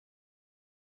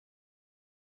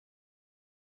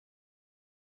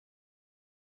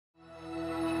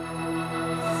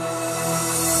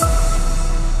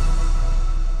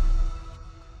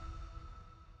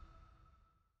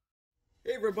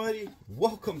everybody,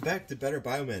 welcome back to Better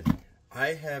Biomed. I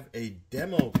have a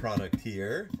demo product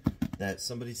here that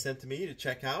somebody sent to me to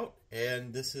check out,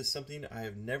 and this is something I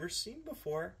have never seen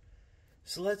before.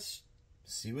 So let's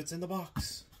see what's in the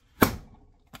box.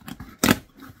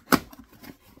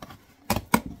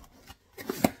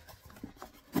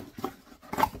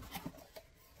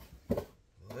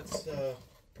 That's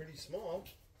pretty small.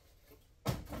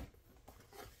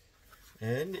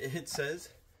 And it says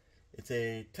it's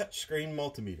a touchscreen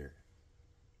multimeter.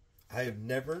 I have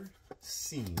never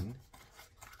seen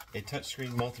a touchscreen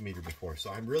multimeter before, so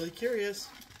I'm really curious.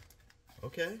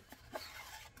 Okay.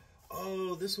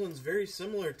 Oh, this one's very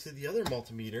similar to the other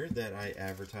multimeter that I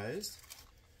advertised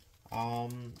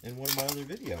in one of my other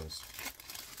videos.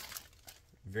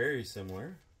 Very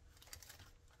similar.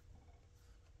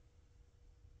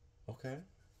 Okay.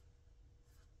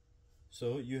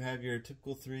 So you have your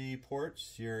typical 3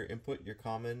 ports, your input, your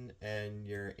common, and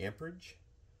your amperage.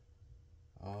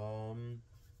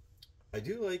 I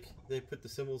do like they put the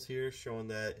symbols here showing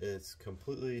that it's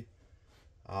completely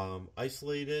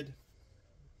isolated.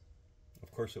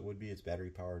 Of course it would be, it's battery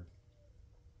powered.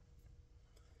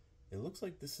 It looks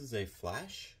like this is a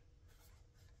flash.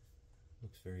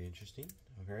 Looks very interesting.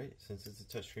 Alright, since it's a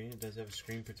touchscreen, it does have a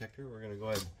screen protector. We're going to go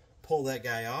ahead and pull that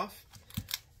guy off.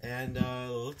 And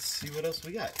let's see what else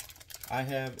we got. I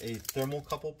have a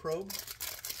thermocouple probe.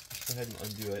 Let's go ahead and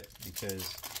undo it because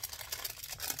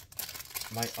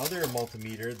my other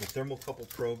multimeter, the thermocouple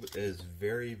probe, is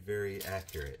very, very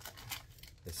accurate.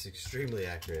 It's extremely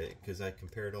accurate because I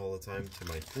compare it all the time to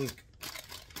my Fluke.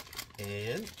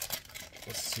 And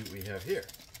let's see what we have here.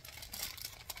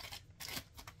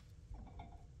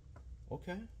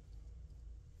 Okay.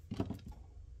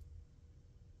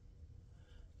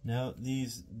 Now,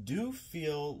 these do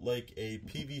feel like a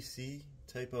PVC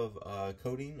type of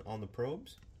coating on the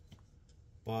probes,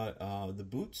 but the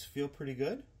boots feel pretty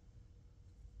good.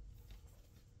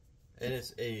 And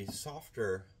it's a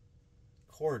softer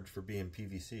cord for being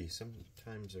PVC.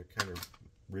 Sometimes they're kind of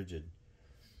rigid.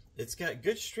 It's got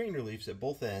good strain reliefs at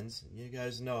both ends. You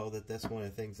guys know that that's one of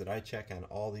the things that I check on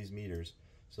all these meters.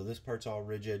 So this part's all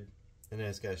rigid, and then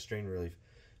it's got a strain relief.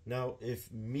 Now,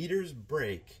 if meters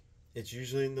break, it's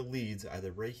usually in the leads,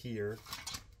 either right here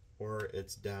or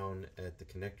it's down at the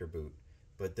connector boot.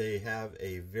 But they have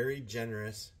a very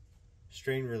generous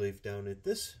strain relief down at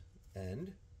this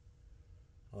end.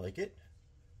 I like it.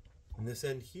 And this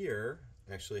end here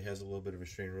actually has a little bit of a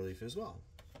strain relief as well.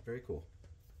 Very cool.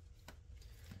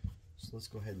 So let's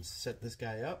go ahead and set this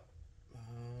guy up.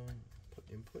 Put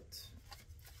input.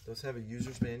 It does have a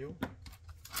user's manual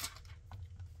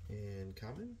and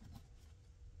common.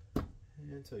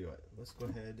 And tell you what, let's go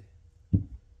ahead and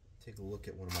take a look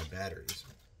at one of my batteries.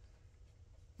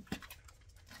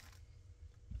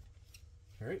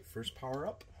 Alright, first power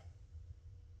up.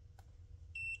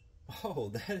 Oh,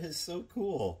 that is so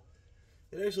cool.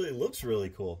 It actually looks really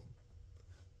cool.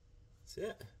 See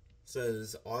it? It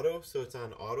says auto, so it's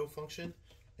on auto function.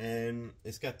 And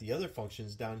it's got the other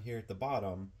functions down here at the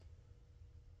bottom.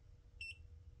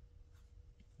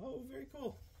 Oh, very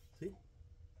cool. See?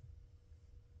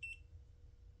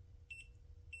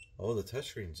 Oh, the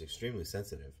touchscreen is extremely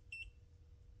sensitive.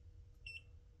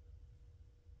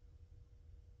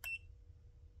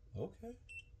 Okay.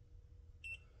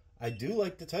 I do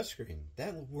like the touchscreen.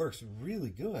 That works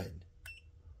really good.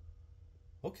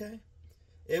 Okay.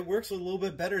 It works a little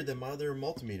bit better than my other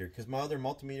multimeter, because my other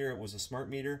multimeter, it was a smart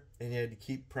meter, and you had to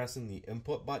keep pressing the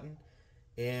input button,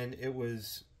 and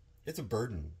it's a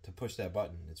burden to push that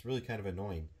button. It's really kind of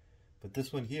annoying. But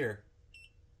this one here,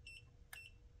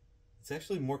 it's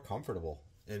actually more comfortable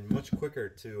and much quicker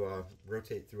to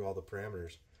rotate through all the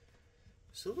parameters.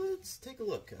 So let's take a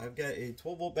look. I've got a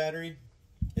 12-volt battery.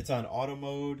 It's on auto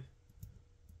mode.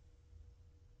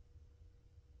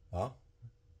 Well,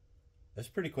 that's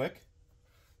pretty quick.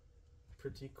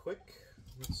 Pretty quick.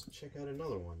 Let's check out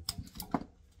another one.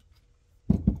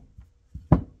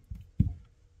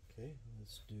 Okay,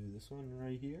 let's do this one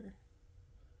right here.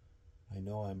 I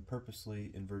know I'm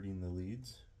purposely inverting the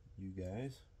leads, you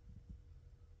guys.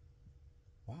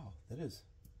 Wow, that's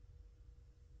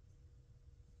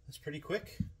pretty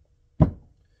quick.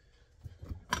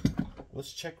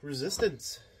 Let's check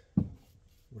resistance.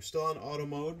 We're still on auto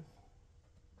mode.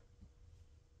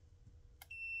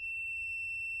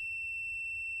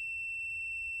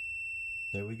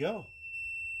 There we go.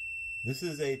 This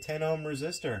is a 10 ohm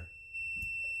resistor,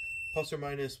 plus or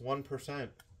minus 1%.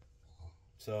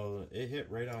 So it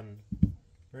hit right on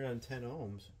 10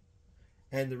 ohms.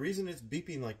 And the reason it's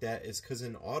beeping like that is because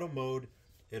in auto mode,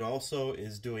 it also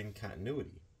is doing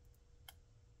continuity.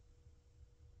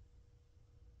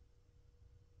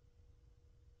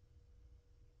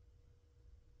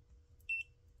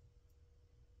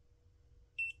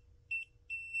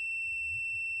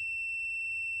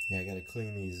 Yeah, I gotta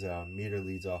clean these meter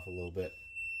leads off a little bit.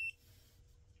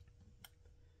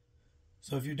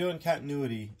 So if you're doing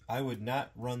continuity, I would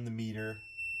not run the meter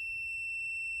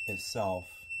itself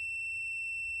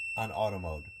on auto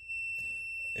mode.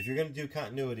 If you're gonna do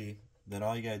continuity, then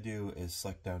all you gotta do is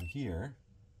select down here.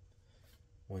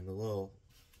 When the little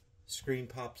screen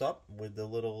pops up with the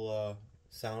little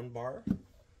sound bar,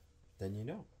 then you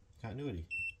know, continuity.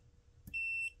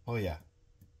 Oh yeah.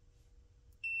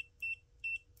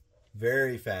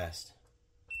 Very fast.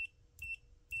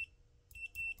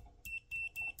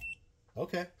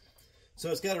 Okay.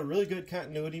 So it's got a really good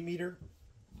continuity meter.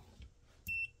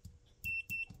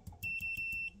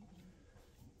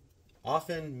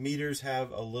 Often meters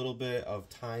have a little bit of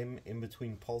time in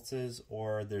between pulses,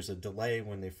 or there's a delay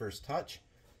when they first touch.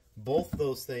 Both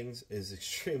those things is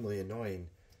extremely annoying.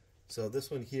 So this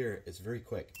one here is very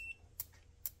quick.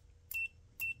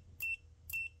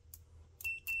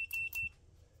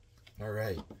 All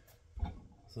right. So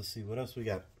let's see what else we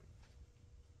got.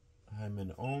 I'm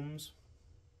in ohms.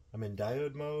 I'm in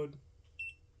diode mode.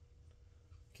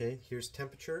 Okay, here's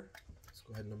temperature. Let's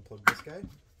go ahead and unplug this guy.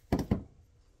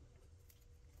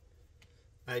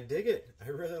 I dig it. I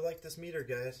really like this meter,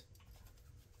 guys.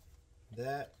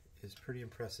 That is pretty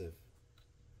impressive.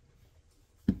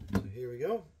 So here we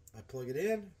go. I plug it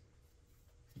in.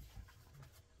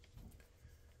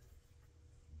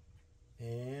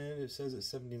 And it says it's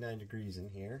 79 degrees in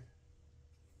here.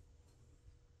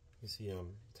 You see I'm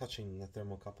touching the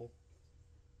thermocouple.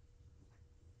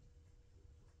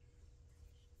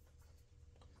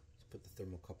 Let's put the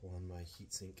thermocouple on my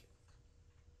heatsink.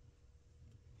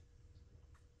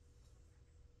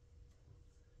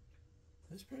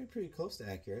 That's pretty close to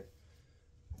accurate.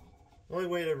 The only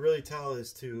way to really tell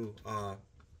is to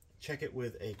check it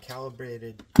with a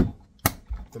calibrated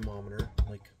thermometer,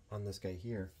 like on this guy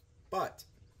here. But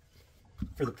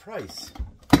for the price,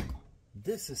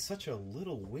 this is such a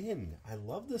little win. I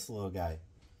love this little guy.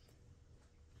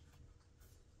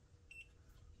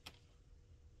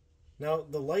 Now,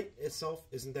 the light itself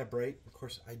isn't that bright. Of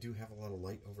course, I do have a lot of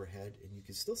light overhead, and you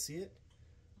can still see it.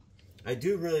 I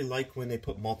do really like when they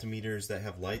put multimeters that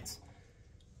have lights.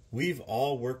 We've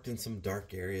all worked in some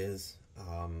dark areas,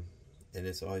 and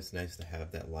it's always nice to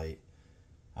have that light.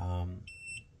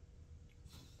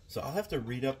 So I'll have to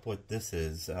read up what this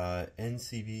is.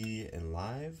 NCV and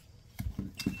live.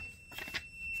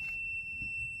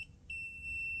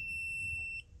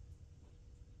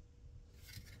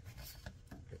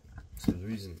 So the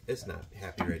reason it's not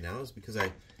happy right now is because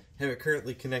I have it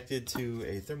currently connected to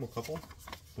a thermocouple,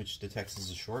 which detects as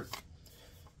a short.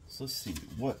 So let's see,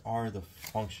 what are the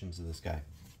functions of this guy?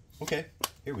 Okay,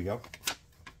 here we go.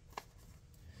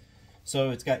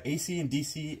 So it's got AC and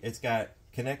DC, it's got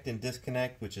connect and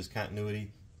disconnect, which is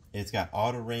continuity. It's got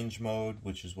auto range mode,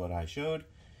 which is what I showed.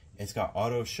 It's got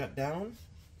auto shutdown.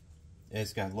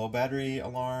 It's got low battery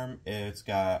alarm. It's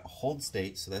got hold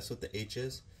state, so that's what the H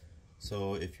is.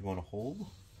 So if you want to hold.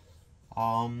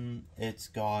 It's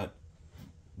got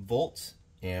volts,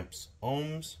 amps,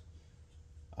 ohms.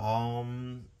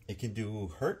 It can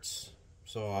do hertz.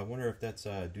 So I wonder if that's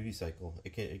a duty cycle.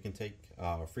 It can take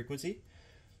frequency.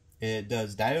 It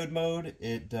does diode mode.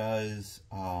 It does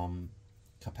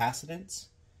capacitance.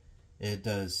 It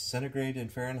does centigrade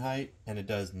and Fahrenheit, and it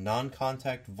does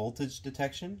non-contact voltage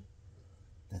detection.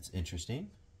 That's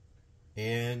interesting.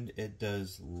 And it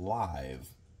does live.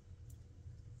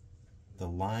 The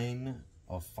line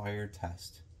of fire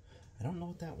test. I don't know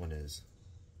what that one is.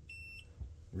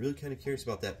 Really kind of curious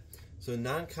about that. So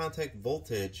non-contact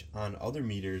voltage on other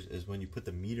meters is when you put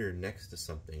the meter next to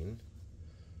something.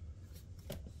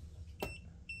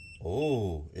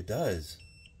 Oh, it does.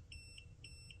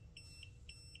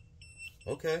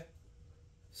 Okay.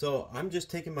 So I'm just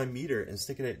taking my meter and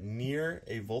sticking it near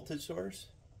a voltage source,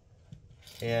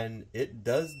 and it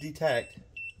does detect.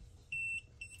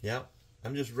 Yeah,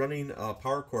 I'm just running a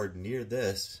power cord near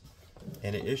this,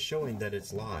 and it is showing that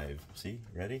it's live. See,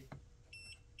 ready?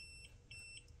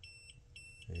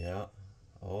 Yeah.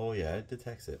 Oh yeah, it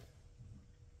detects it.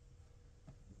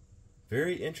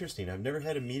 Very interesting. I've never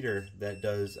had a meter that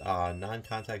does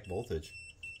non-contact voltage.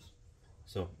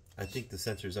 So I think the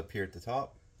sensor's up here at the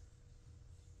top.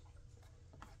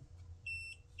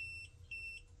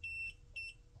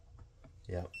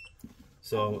 Yeah.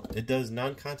 So it does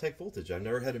non-contact voltage. I've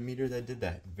never had a meter that did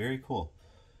that. Very cool.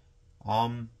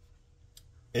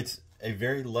 It's a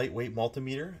very lightweight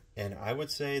multimeter, and I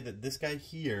would say that this guy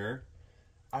here,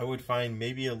 I would find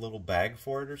maybe a little bag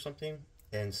for it or something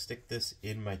and stick this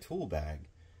in my tool bag.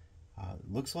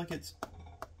 Looks like it's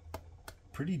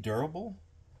pretty durable.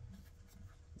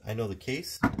 I know the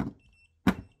case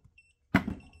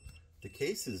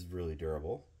case is really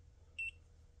durable.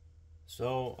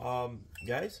 So,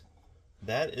 guys,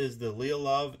 that is the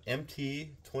Leolov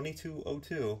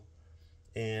MT2202.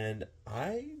 And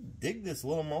I dig this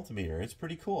little multimeter. It's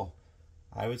pretty cool.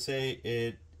 I would say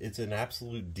it's an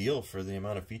absolute deal for the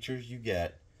amount of features you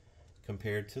get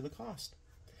compared to the cost.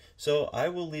 So I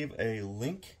will leave a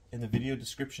link in the video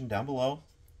description down below.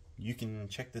 You can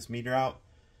check this meter out.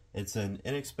 It's an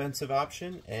inexpensive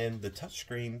option, and the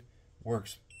touchscreen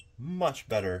works much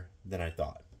better than I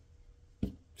thought.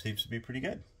 Seems to be pretty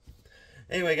good.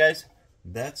 Anyway, guys,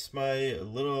 that's my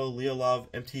little Leolov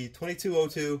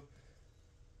MT2202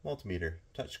 multimeter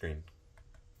touchscreen.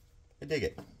 I dig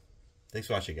it. Thanks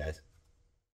for watching, guys.